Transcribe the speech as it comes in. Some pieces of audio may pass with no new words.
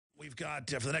got,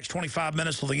 for the next 25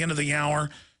 minutes till the end of the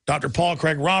hour, Dr. Paul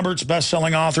Craig Roberts,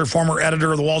 best-selling author, former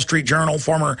editor of the Wall Street Journal,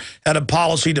 former head of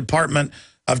policy Department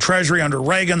of Treasury under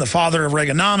Reagan, the father of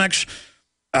Reaganomics,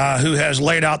 who has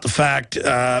laid out the fact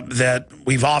that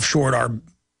we've offshored our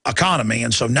economy,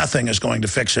 and so nothing is going to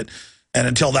fix it. And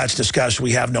until that's discussed,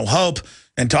 we have no hope.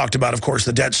 And talked about, of course,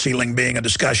 the debt ceiling being a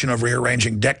discussion of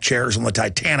rearranging deck chairs on the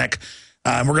Titanic.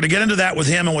 And we're going to get into that with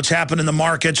him and what's happened in the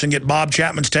markets and get Bob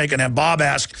Chapman's take and have Bob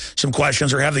ask some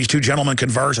questions or have these two gentlemen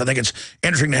converse. I think it's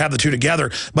interesting to have the two together.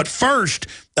 But first,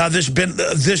 this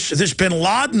Bin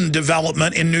Laden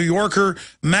development in New Yorker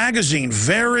magazine,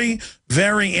 very,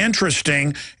 very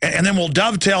interesting. And then we'll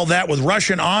dovetail that with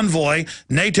Russian envoy.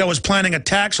 NATO is planning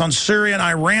attacks on Syria and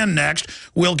Iran next.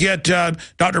 We'll get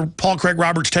Dr. Paul Craig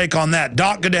Roberts' take on that.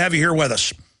 Doc, good to have you here with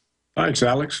us. Thanks,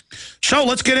 Alex. So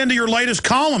let's get into your latest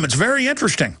column. It's very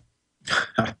interesting.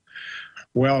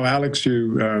 Well, Alex,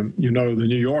 you know, the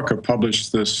New Yorker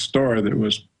published this story that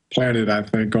was planted, I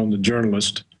think, on the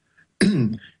journalist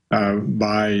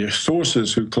by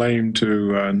sources who claim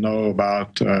to know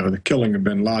about the killing of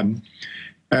bin Laden.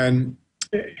 And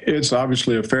it's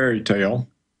obviously a fairy tale.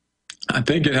 I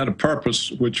think it had a purpose,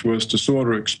 which was to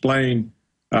sort of explain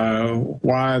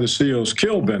why the SEALs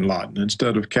killed bin Laden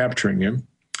instead of capturing him.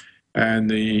 And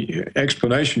the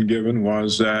explanation given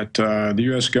was that the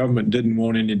U.S. government didn't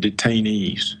want any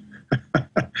detainees.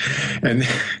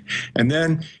 and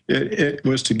then it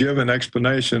was to give an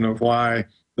explanation of why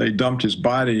they dumped his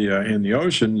body in the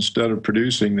ocean instead of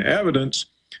producing the evidence.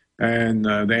 And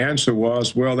the answer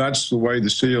was, well, that's the way the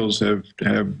SEALs have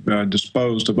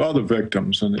disposed of other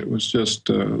victims, and it was just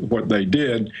what they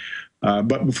did.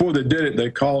 But before they did it,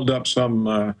 they called up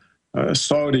some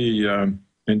Saudi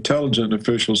intelligence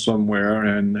official somewhere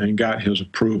and got his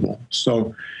approval.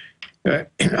 So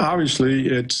obviously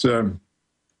it's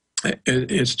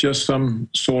just some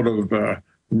sort of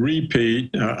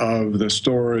repeat of the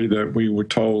story that we were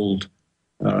told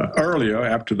earlier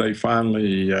after they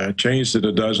finally changed it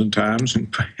a dozen times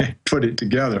and put it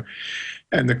together.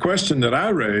 And the question that I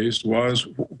raised was,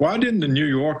 why didn't the New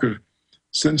Yorker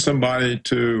send somebody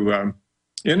to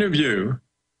interview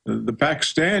the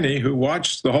Pakistani who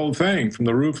watched the whole thing from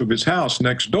the roof of his house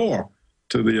next door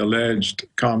to the alleged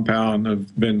compound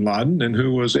of bin Laden, and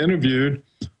who was interviewed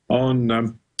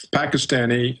on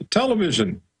Pakistani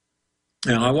television?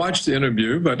 And I watched the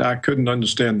interview, but I couldn't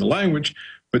understand the language.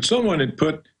 But someone had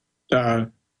put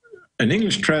an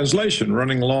English translation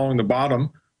running along the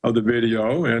bottom of the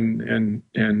video in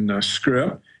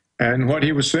script. And what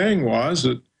he was saying was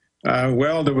that,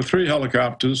 well, there were 3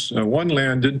 helicopters. One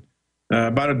landed.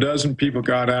 About a dozen people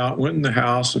got out, went in the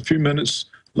house. A few minutes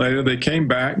later, they came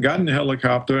back, got in the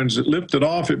helicopter, and as it lifted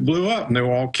off, it blew up, and they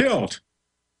were all killed.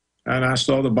 And I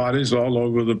saw the bodies all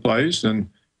over the place and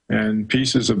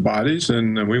pieces of bodies,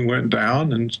 and we went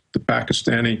down, and the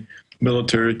Pakistani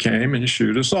military came and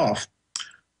shot us off.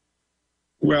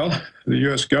 Well, the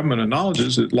U.S. government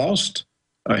acknowledges it lost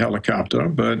a helicopter,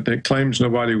 but it claims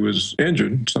nobody was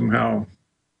injured. Somehow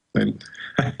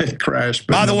it crashed.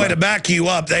 By the way, to back you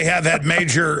up, they have had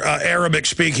major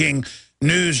Arabic-speaking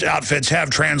news outfits have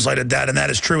translated that, and that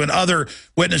is true. And other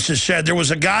witnesses said there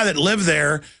was a guy that lived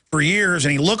there for years,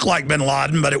 and he looked like bin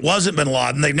Laden, but it wasn't bin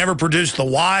Laden. They never produced the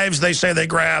wives they say they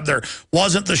grabbed. There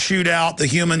wasn't the shootout, the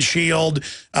human shield.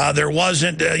 There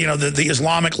wasn't, you know, the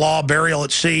Islamic law, burial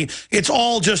at sea. It's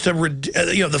all just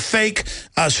the fake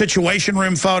situation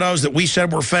room photos that we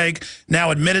said were fake, now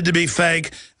admitted to be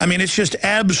fake. I mean, it's just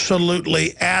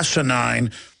absolutely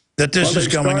asinine that this is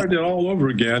going on. They started it all over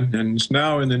again, and it's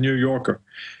now in the New Yorker.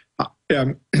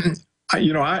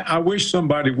 You know, I wish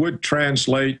somebody would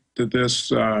translate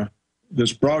this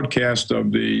this broadcast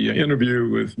of the interview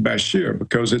with Bashir,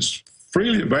 because it's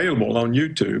freely available on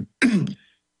YouTube. And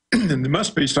there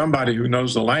must be somebody who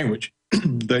knows the language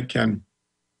that can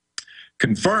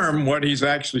confirm what he's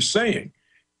actually saying.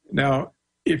 Now,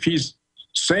 if he's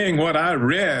saying what I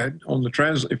read on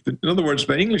the in other words,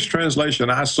 the English translation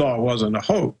I saw wasn't a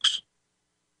hoax,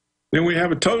 then we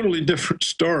have a totally different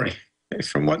story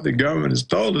from what the government has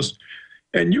told us.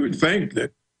 And you would think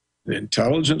that the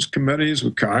intelligence committees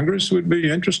of Congress would be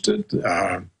interested,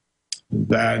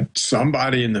 that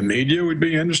somebody in the media would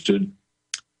be interested,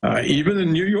 even the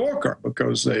New Yorker,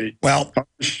 because they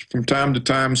publish from time to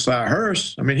time Cy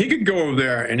Hirsch. I mean, he could go over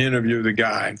there and interview the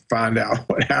guy and find out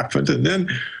what happened, and then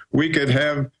we could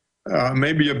have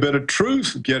maybe a bit of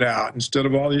truth get out instead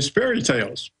of all these fairy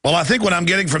tales. Well, I think what I'm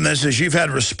getting from this is you've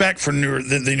had respect for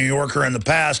the New Yorker in the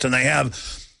past, and they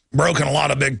have broken a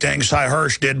lot of big things. Cy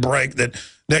Hirsch did break that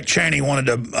Dick Cheney wanted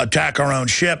to attack our own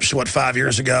ships, 5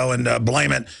 years ago, and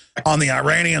blame it on the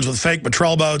Iranians with fake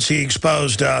patrol boats. He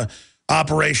exposed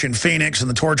Operation Phoenix and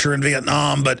the torture in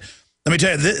Vietnam. But let me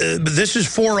tell you, this is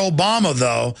for Obama,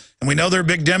 though, and we know they're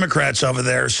big Democrats over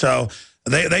there, so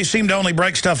they seem to only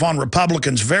break stuff on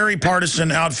Republicans. Very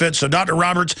partisan outfit. So, Dr.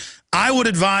 Roberts, I would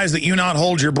advise that you not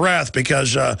hold your breath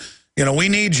because, you know, we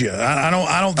need you. I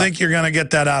don't think you're going to get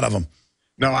that out of them.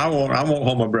 No, I won't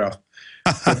hold my breath.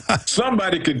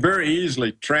 Somebody could very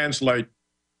easily translate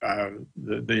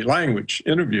the language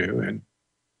interview and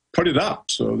put it up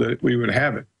so that we would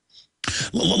have it.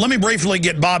 Let me briefly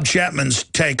get Bob Chapman's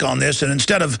take on this, and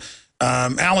instead of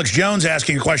Alex Jones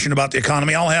asking a question about the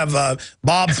economy, I'll have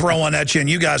Bob throw one at you, and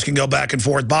you guys can go back and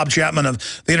forth. Bob Chapman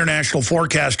of the International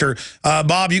Forecaster.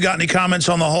 Bob, you got any comments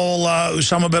on the whole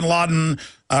Osama bin Laden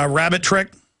rabbit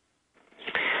trick?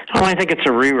 Well, I think it's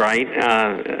a rewrite,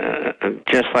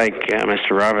 just like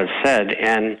Mr. Roberts said,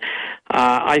 and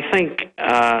I think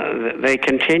they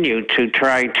continue to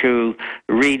try to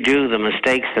redo the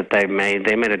mistakes that they've made.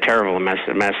 They made a terrible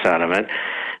mess out of it,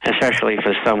 especially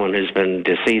for someone who's been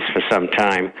deceased for some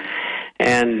time.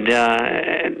 And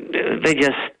they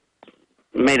just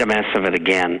made a mess of it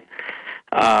again.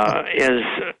 As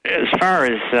far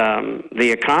as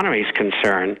the economy is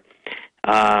concerned,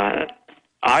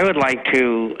 I would like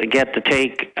to get the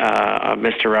take of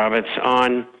Mr. Roberts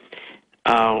on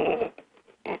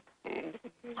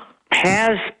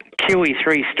has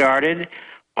QE3 started,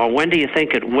 or when do you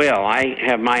think it will? I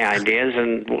have my ideas,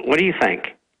 and what do you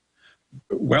think?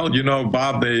 Well, you know,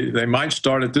 Bob, they might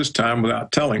start at this time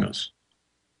without telling us.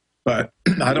 But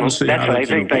I don't see that's how what I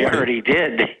think they already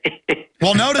did.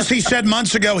 Well, notice he said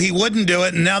months ago he wouldn't do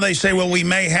it, and now they say, well, we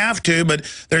may have to, but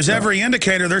there's every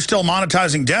indicator they're still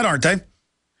monetizing debt, aren't they?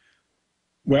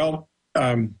 Well,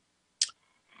 I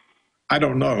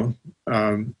don't know.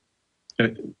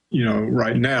 You know,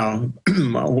 right now,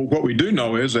 what we do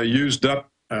know is they used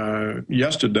up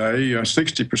yesterday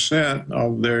 60%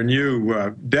 of their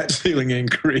new debt ceiling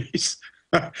increase.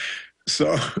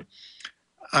 So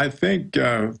I think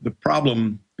the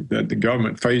problem that the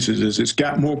government faces is it's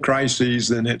got more crises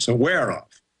than it's aware of.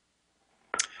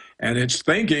 And it's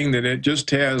thinking that it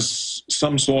just has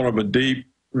some sort of a deep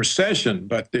recession,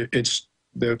 but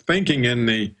they're thinking in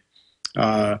the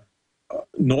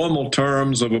normal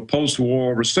terms of a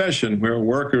post-war recession where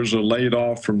workers are laid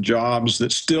off from jobs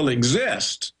that still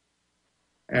exist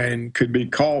and could be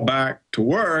called back to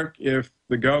work if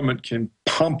the government can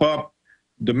pump up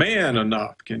demand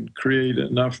enough, can create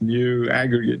enough new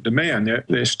aggregate demand.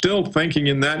 They're still thinking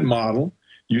in that model.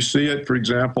 You see it, for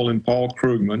example, in Paul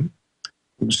Krugman,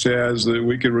 who says that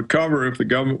we could recover if the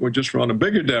government would just run a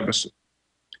bigger deficit.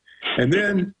 And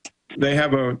then they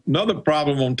have another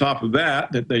problem on top of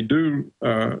that they do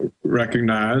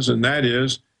recognize, and that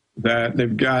is that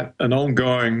they've got an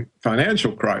ongoing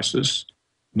financial crisis.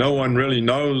 No one really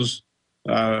knows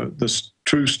the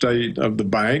true state of the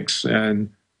banks and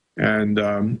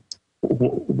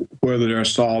whether they're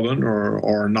solvent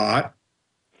or not.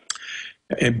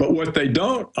 But what they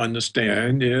don't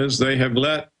understand is they have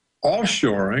let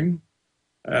offshoring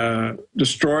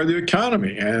destroy the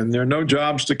economy, and there are no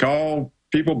jobs to call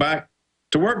people back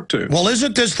to work to. Well,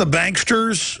 isn't this the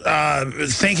banksters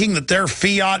thinking that their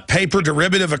fiat paper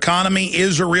derivative economy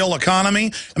is a real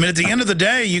economy? I mean, at the end of the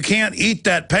day, you can't eat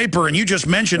that paper, and you just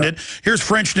mentioned it. Here's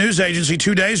French news agency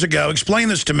 2 days ago. Explain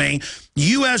this to me.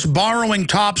 U.S. borrowing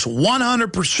tops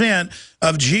 100%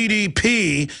 of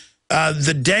GDP.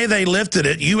 The day they lifted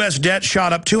it, U.S. debt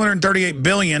shot up $238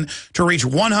 billion to reach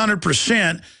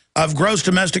 100% of gross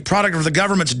domestic product of the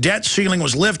government's debt ceiling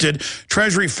was lifted.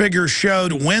 Treasury figures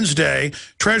showed Wednesday.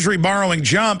 Treasury borrowing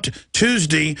jumped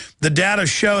Tuesday. The data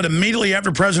showed immediately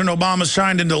after President Obama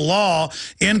signed into law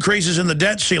increases in the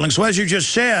debt ceiling. So as you just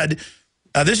said,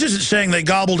 this isn't saying they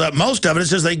gobbled up most of it. It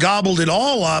says they gobbled it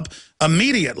all up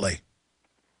immediately.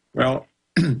 Well,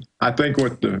 I think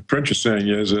what the French are saying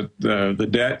is that the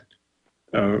debt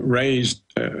increased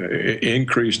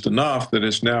enough that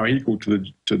it's now equal to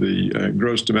the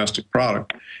gross domestic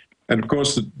product. And of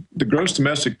course, the gross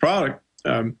domestic product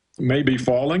may be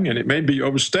falling, and it may be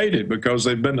overstated because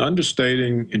they've been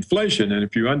understating inflation. And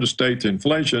if you understate the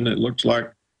inflation, it looks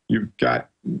like you've got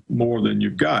more than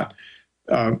you've got.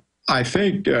 I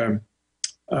think,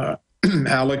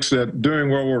 Alex, that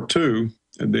during World War II,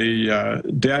 the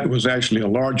debt was actually a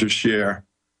larger share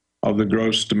of the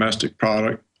gross domestic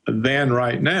product than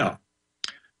right now.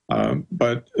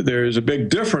 But there is a big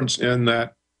difference in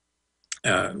that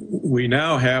we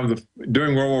now have,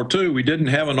 during World War II, we didn't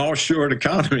have an offshore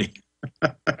economy.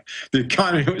 The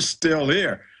economy was still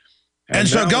here. And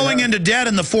so going into debt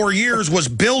in the 4 years was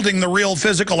building the real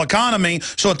physical economy.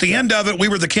 So at the end of it, we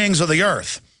were the kings of the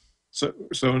earth.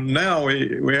 So now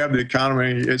we have the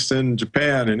economy. It's in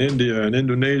Japan and India and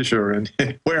Indonesia and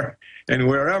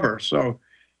wherever. So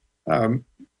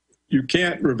you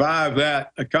can't revive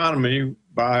that economy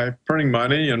by printing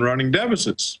money and running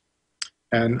deficits.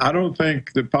 And I don't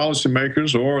think the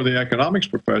policymakers or the economics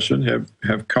profession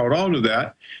have caught on to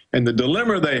that. And the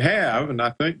dilemma they have, and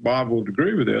I think Bob would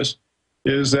agree with this,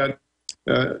 is that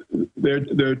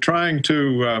they're trying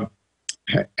to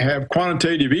have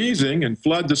quantitative easing and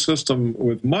flood the system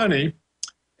with money.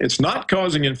 It's not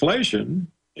causing inflation,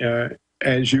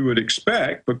 as you would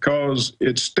expect, because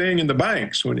it's staying in the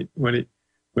banks. When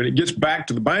it gets back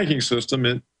to the banking system,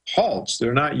 it halts.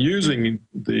 They're not using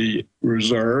the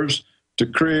reserves to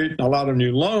create a lot of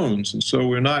new loans, and so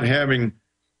we're not having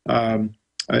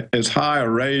as high a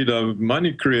rate of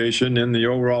money creation in the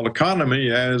overall economy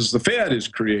as the Fed is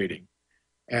creating.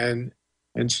 And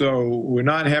so we're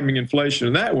not having inflation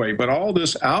in that way. But all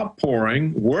this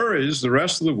outpouring worries the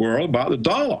rest of the world about the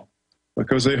dollar,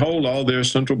 because they hold all their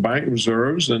central bank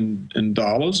reserves in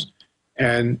dollars,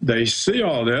 and they see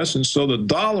all this, and so the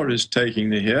dollar is taking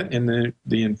the hit, and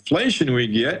the inflation we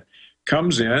get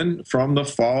comes in from the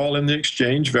fall in the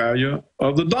exchange value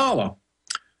of the dollar.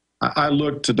 I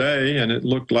looked today, and it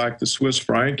looked like the Swiss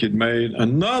franc had made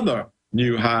another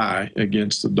new high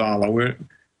against the dollar.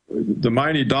 The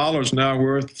mighty dollar is now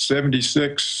worth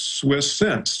 76 Swiss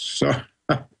cents.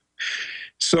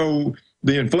 So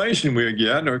the inflation we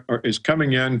get is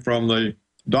coming in from the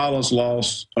dollar's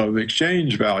loss of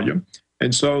exchange value.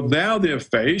 And so now they're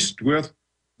faced with,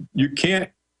 you can't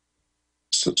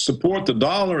support the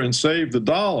dollar and save the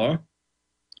dollar,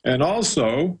 and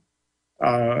also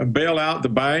bail out the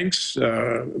banks,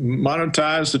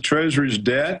 monetize the Treasury's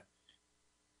debt.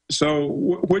 So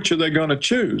which are they going to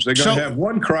choose? They're going to have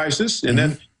one crisis,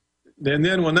 and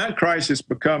then when that crisis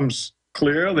becomes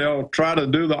clear, they'll try to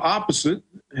do the opposite,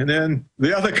 and then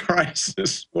the other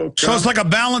crisis will come. So it's like a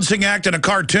balancing act in a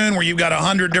cartoon where you've got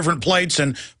 100 different plates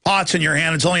and pots in your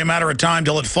hand. It's only a matter of time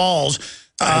till it falls.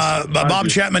 Bob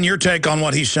Chapman, your take on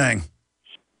what he's saying?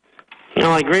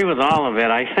 No, I agree with all of it.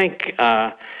 I think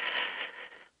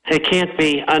it can't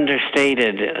be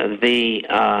understated. The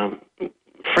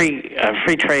free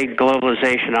trade,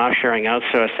 globalization, offshoring,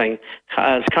 outsourcing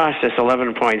has cost us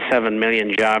 11.7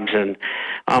 million jobs in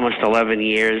almost 11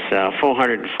 years.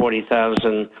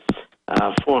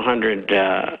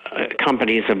 440,400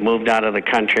 companies have moved out of the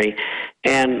country.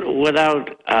 And without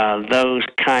those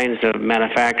kinds of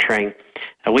manufacturing,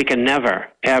 we can never,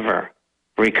 ever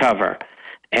recover.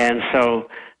 And so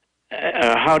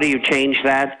how do you change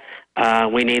that?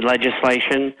 We need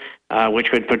legislation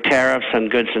which would put tariffs on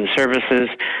goods and services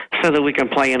so that we can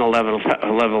play in a level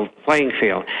playing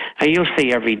field. You'll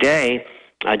see every day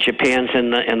Japan's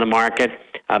in the market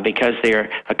because their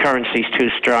currency's too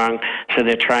strong, so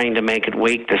they're trying to make it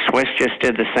weak. The Swiss just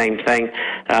did the same thing.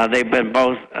 They've been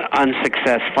both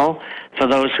unsuccessful for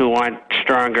those who want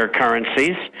stronger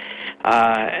currencies.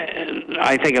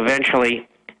 I think eventually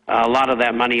a lot of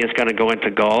that money is going to go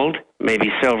into gold,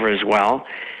 maybe silver as well.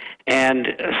 And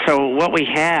so what we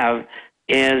have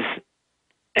is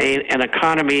an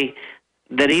economy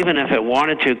that even if it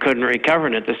wanted to, couldn't recover.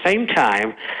 And at the same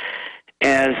time,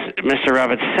 as Mr.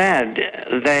 Roberts said,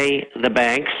 the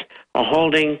banks are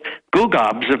holding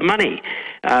goo-gobs of money,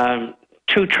 $2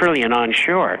 trillion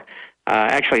onshore.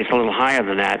 Actually, it's a little higher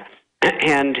than that.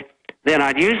 And they're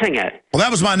not using it. Well, that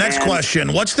was my next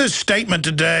question. What's this statement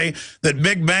today that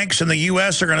big banks in the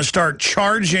U.S. are going to start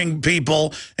charging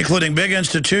people, including big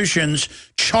institutions,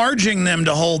 charging them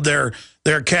to hold their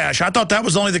cash? I thought that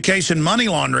was only the case in money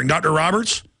laundering. Dr.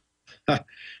 Roberts?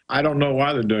 I don't know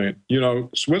why they're doing it. You know,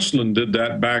 Switzerland did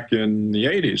that back in the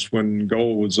 80s when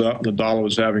gold was up and the dollar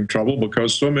was having trouble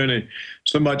because so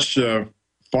much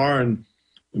foreign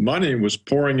money was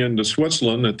pouring into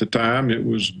Switzerland at the time. It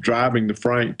was driving the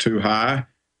franc too high.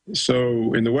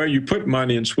 So, and the way you put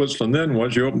money in Switzerland then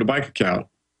was you opened a bank account.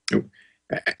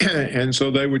 And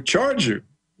so they would charge you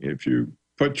if you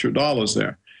put your dollars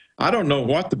there. I don't know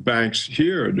what the banks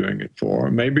here are doing it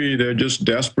for. Maybe they're just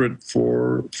desperate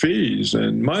for fees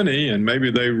and money, and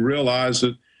maybe they realize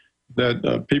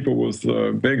that people with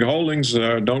big holdings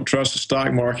don't trust the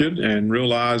stock market and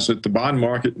realize that the bond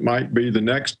market might be the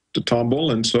next to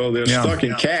tumble, and so they're stuck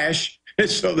in cash, and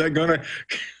so they're going to...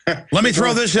 Let me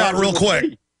throw this out real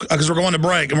quick, because we're going to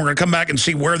break, and we're going to come back and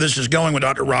see where this is going with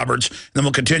Dr. Roberts, and then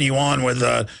we'll continue on with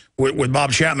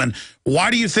Bob Chapman. Why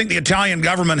do you think the Italian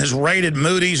government has rated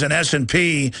Moody's and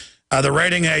S&P, the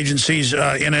rating agencies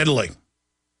in Italy?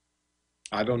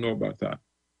 I don't know about that.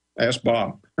 Ask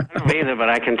Bob. I don't either, but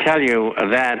I can tell you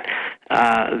that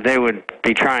they would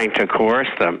be trying to coerce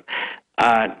them.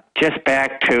 just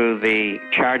back to the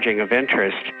charging of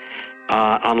interest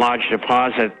on large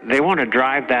deposit, they want to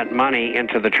drive that money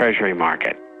into the Treasury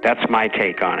market. That's my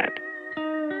take on it.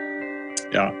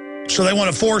 Yeah. So they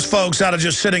want to force folks out of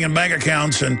just sitting in bank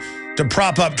accounts and to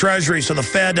prop up Treasury so the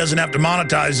Fed doesn't have to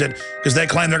monetize it because they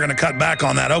claim they're going to cut back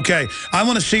on that. Okay, I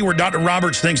want to see where Dr.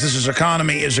 Roberts thinks this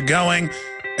economy is going,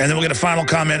 and then we'll get a final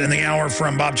comment in the hour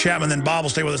from Bob Chapman. Then Bob will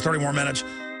stay with us 30 more minutes.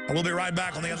 And we'll be right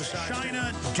back on the other side.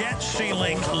 China debt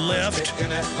ceiling lift,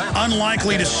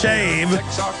 unlikely to save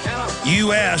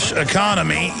U.S.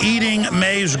 economy, eating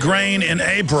maize grain in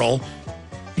April,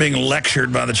 being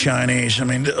lectured by the Chinese. I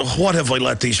mean, what have we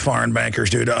let these foreign bankers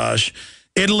do to us?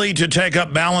 Italy to take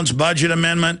up balanced budget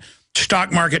amendment,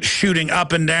 stock market shooting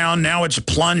up and down. Now it's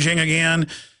plunging again.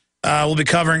 We'll be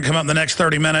covering, come up in the next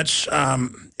 30 minutes.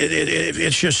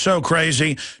 It's just so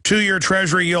crazy. 2-year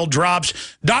Treasury yield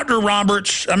drops. Dr.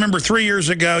 Roberts, I remember 3 years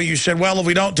ago, you said, well, if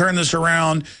we don't turn this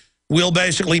around, we'll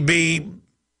basically be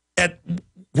at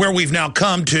where we've now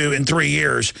come to in 3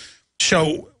 years.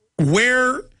 So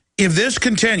if this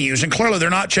continues, and clearly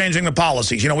they're not changing the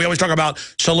policies. You know, we always talk about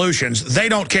solutions. They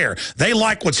don't care. They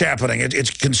like what's happening. It's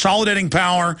consolidating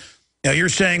power. You know, you're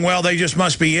saying, well, they just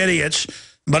must be idiots.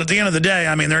 But at the end of the day,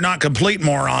 I mean, they're not complete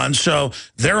morons. So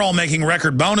they're all making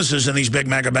record bonuses in these big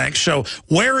mega banks. So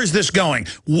where is this going?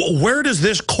 Where does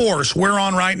this course we're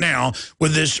on right now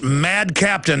with this mad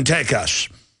captain take us?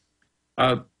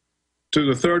 To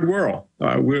the third world.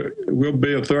 We'll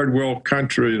be a third world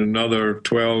country in another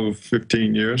 12,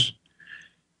 15 years.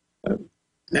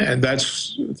 And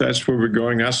that's where we're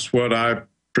going. That's what I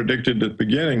predicted at the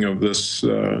beginning of this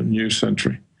new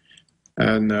century.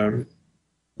 And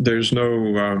there's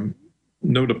no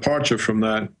departure from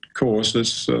that course.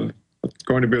 It's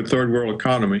going to be a third world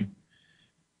economy.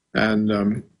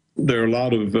 And there are a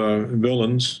lot of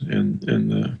villains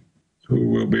who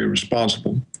will be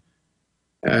responsible.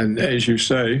 And as you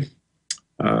say,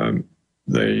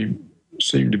 they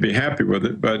seem to be happy with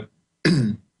it, but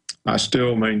I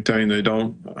still maintain they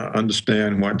don't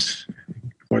understand what's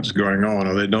going on,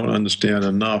 or they don't understand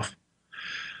enough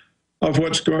of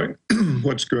what's going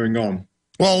on.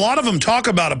 Well, a lot of them talk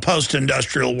about a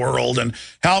post-industrial world and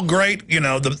how great, you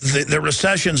know, the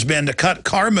recession's been to cut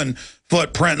carbon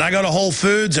footprint. And I go to Whole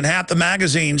Foods, and half the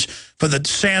magazines for the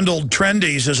sandaled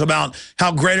trendies is about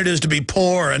how great it is to be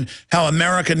poor and how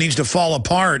America needs to fall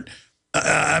apart.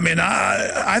 I mean,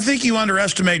 I think you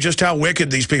underestimate just how wicked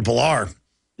these people are.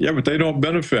 Yeah, but they don't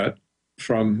benefit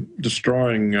from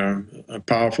destroying a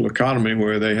powerful economy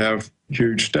where they have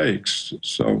huge stakes.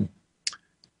 So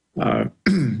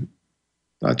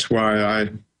that's why I...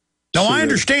 No, I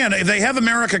understand. If they have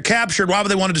America captured, why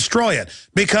would they want to destroy it?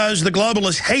 Because the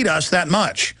globalists hate us that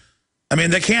much. I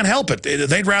mean, they can't help it.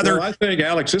 They'd rather... Well, I think,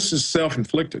 Alex, this is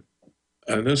self-inflicted.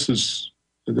 This is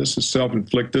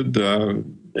self-inflicted.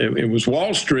 It was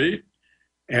Wall Street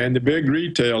and the big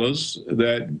retailers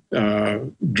that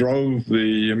drove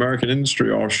the American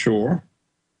industry offshore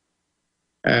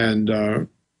and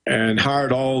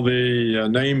hired all the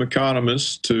name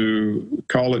economists to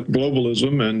call it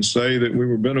globalism and say that we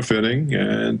were benefiting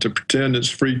and to pretend it's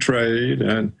free trade.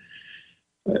 And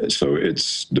so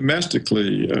it's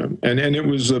domestically. And it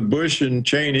was Bush and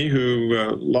Cheney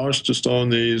who launched us on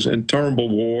these interminable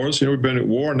wars. You know, we've been at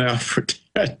war now for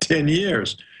 10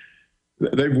 years.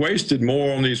 They've wasted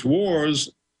more on these wars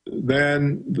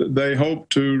than they hope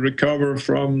to recover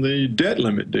from the debt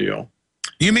limit deal.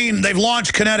 You mean they've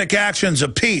launched kinetic actions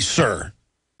of peace, sir?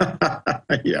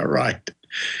 Yeah, right.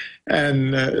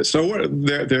 And so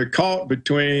they're caught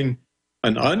between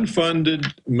an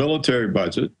unfunded military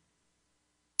budget,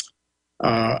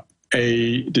 a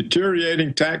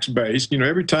deteriorating tax base. You know,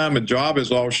 every time a job is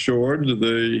offshored,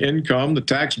 the income, the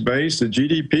tax base, the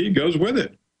GDP goes with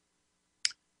it.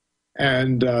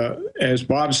 And as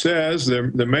Bob says,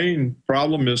 the main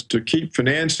problem is to keep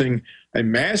financing a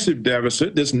massive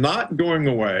deficit that's not going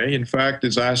away. In fact,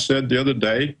 as I said the other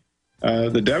day,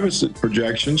 the deficit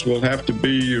projections will have to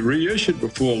be reissued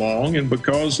before long. And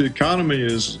because the economy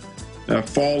is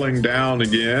falling down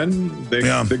again, they're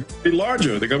going to be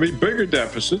larger. They're going to be bigger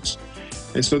deficits.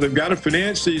 And so they've got to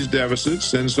finance these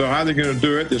deficits. And so how are they going to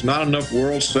do it? There's not enough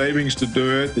world savings to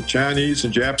do it. The Chinese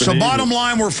and Japanese. So bottom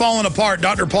line, we're falling apart.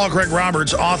 Dr. Paul Craig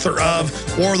Roberts, author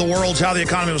of War of the Worlds, How the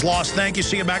Economy Was Lost. Thank you.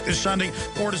 See you back this Sunday,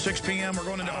 4 to 6 p.m. We're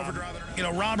going into overdrive. You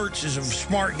know, Roberts is a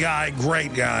smart guy,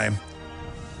 great guy.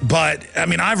 But, I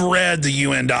mean, I've read the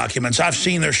UN documents. I've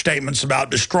seen their statements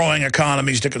about destroying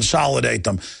economies to consolidate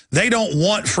them. They don't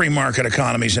want free market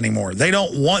economies anymore. They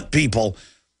don't want people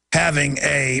having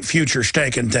a future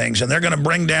stake in things. And they're going to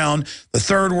bring down the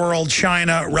third world,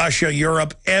 China, Russia,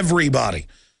 Europe, everybody.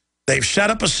 They've set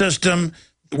up a system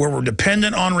where we're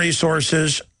dependent on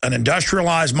resources, an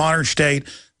industrialized modern state.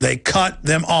 They cut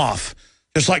them off.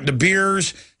 Just like De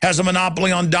Beers has a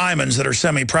monopoly on diamonds that are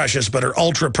semi-precious but are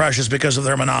ultra-precious because of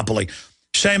their monopoly.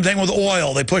 Same thing with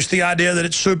oil. They push the idea that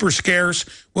it's super scarce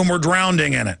when we're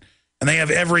drowning in it. And they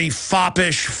have every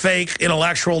foppish, fake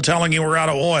intellectual telling you we're out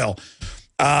of oil.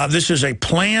 This is a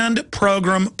planned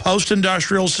program,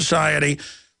 post-industrial society,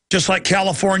 just like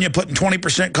California putting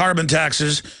 20% carbon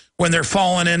taxes when they're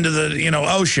falling into the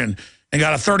ocean and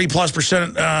got a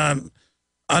 30+%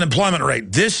 unemployment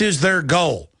rate. This is their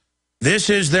goal.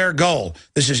 This is their goal.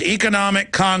 This is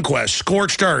economic conquest,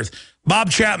 scorched earth.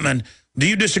 Bob Chapman, do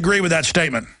you disagree with that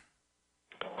statement?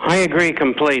 I agree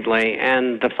completely.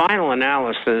 And the final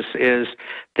analysis is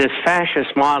this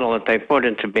fascist model that they put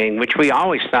into being, which we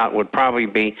always thought would probably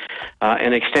be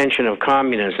an extension of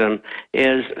communism,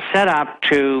 is set up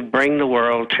to bring the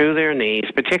world to their knees,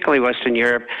 particularly Western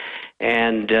Europe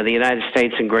and the United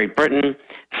States and Great Britain,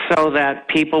 so that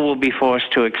people will be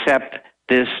forced to accept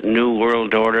this new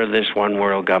world order, this one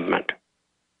world government.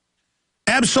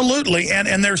 Absolutely.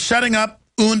 And they're setting up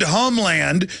Und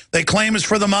Homeland. They claim is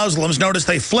for the Muslims. Notice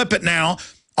they flip it now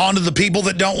onto the people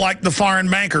that don't like the foreign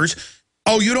bankers.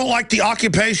 Oh, you don't like the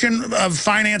occupation of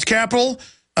finance capital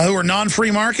who are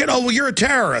non-free market? Oh, well, you're a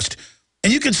terrorist.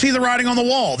 And you can see the writing on the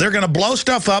wall. They're going to blow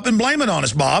stuff up and blame it on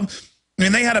us, Bob. I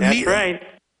mean, they had a That's right.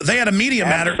 They had a media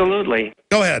matter. Absolutely.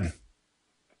 Go ahead.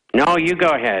 No, you go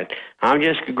ahead. I'm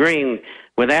just agreeing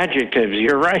with adjectives.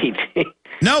 You're right.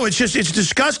 No, it's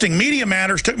disgusting. Media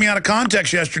Matters took me out of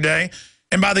context yesterday,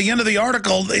 and by the end of the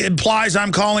article, it implies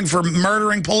I'm calling for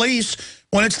murdering police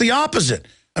when it's the opposite.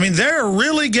 I mean, they're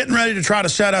really getting ready to try to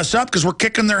set us up because we're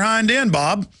kicking their hind end,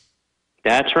 Bob.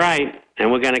 That's right,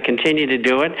 and we're going to continue to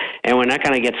do it, and we're not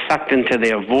going to get sucked into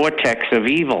their vortex of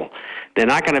evil. They're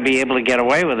not going to be able to get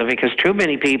away with it because too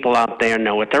many people out there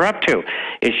know what they're up to.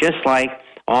 It's just like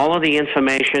all of the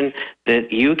information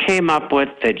that you came up with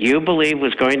that you believe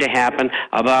was going to happen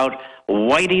about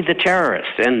Whitey the terrorist.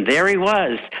 And there he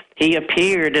was. He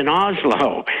appeared in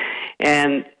Oslo.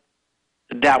 And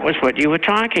that was what you were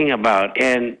talking about.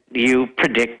 And you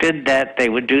predicted that they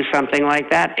would do something like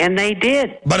that. And they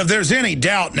did. But if there's any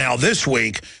doubt now this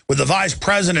week, with the vice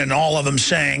president and all of them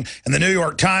saying, and the New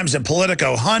York Times and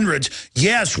Politico, hundreds,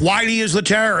 yes, Whitey is the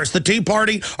terrorist. The Tea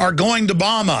Party are going to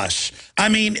bomb us. I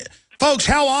mean, folks,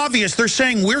 how obvious. They're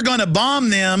saying we're going to bomb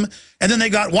them, and then they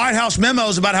got White House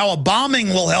memos about how a bombing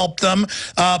will help them.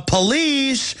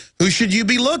 Police, who should you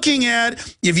be looking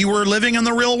at if you were living in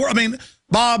the real world? I mean,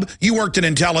 Bob, you worked in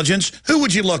intelligence. Who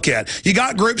would you look at? You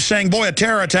got groups saying, boy, a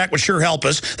terror attack would sure help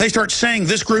us. They start saying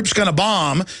this group's going to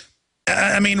bomb.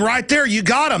 I mean, right there, you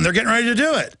got them. They're getting ready to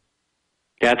do it.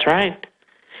 That's right.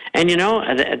 And, you know,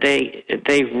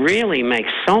 they really make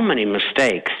so many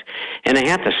mistakes, and they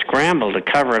have to scramble to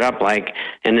cover it up, like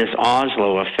in this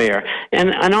Oslo affair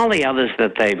and all the others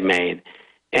that they've made.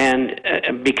 And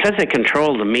because they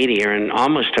control the media in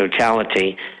almost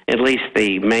totality, at least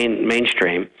the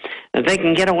mainstream, they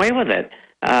can get away with it.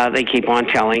 They keep on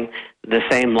telling the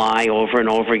same lie over and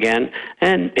over again,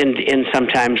 and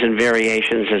sometimes in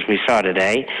variations, as we saw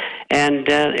today.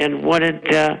 And what did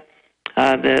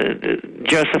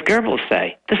Joseph Goebbels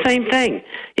say? The same thing.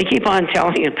 You keep on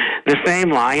telling them the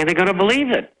same lie, and they're going to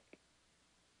believe it.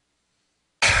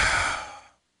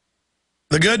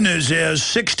 The good news is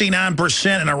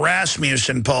 69% in a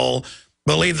Rasmussen poll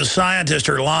believe the scientists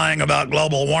are lying about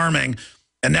global warming,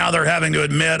 and now they're having to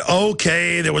admit,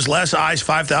 okay, there was less ice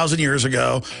 5,000 years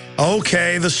ago.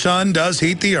 Okay, the sun does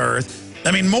heat the earth.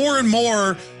 I mean, more and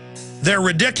more, their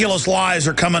ridiculous lies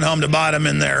are coming home to bite them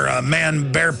in their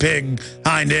man, bear, pig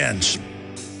hind ends.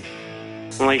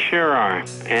 Well, they sure are,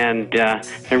 and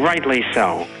rightly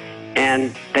so.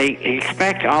 And they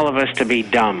expect all of us to be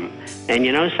dumb. And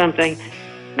you know something?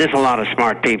 There's a lot of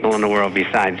smart people in the world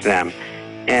besides them,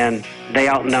 and they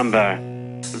outnumber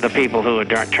the people who are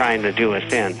trying to do us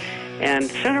in. And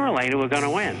sooner or later, we're going to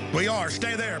win. We are.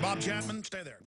 Stay there. Bob Chapman, stay there.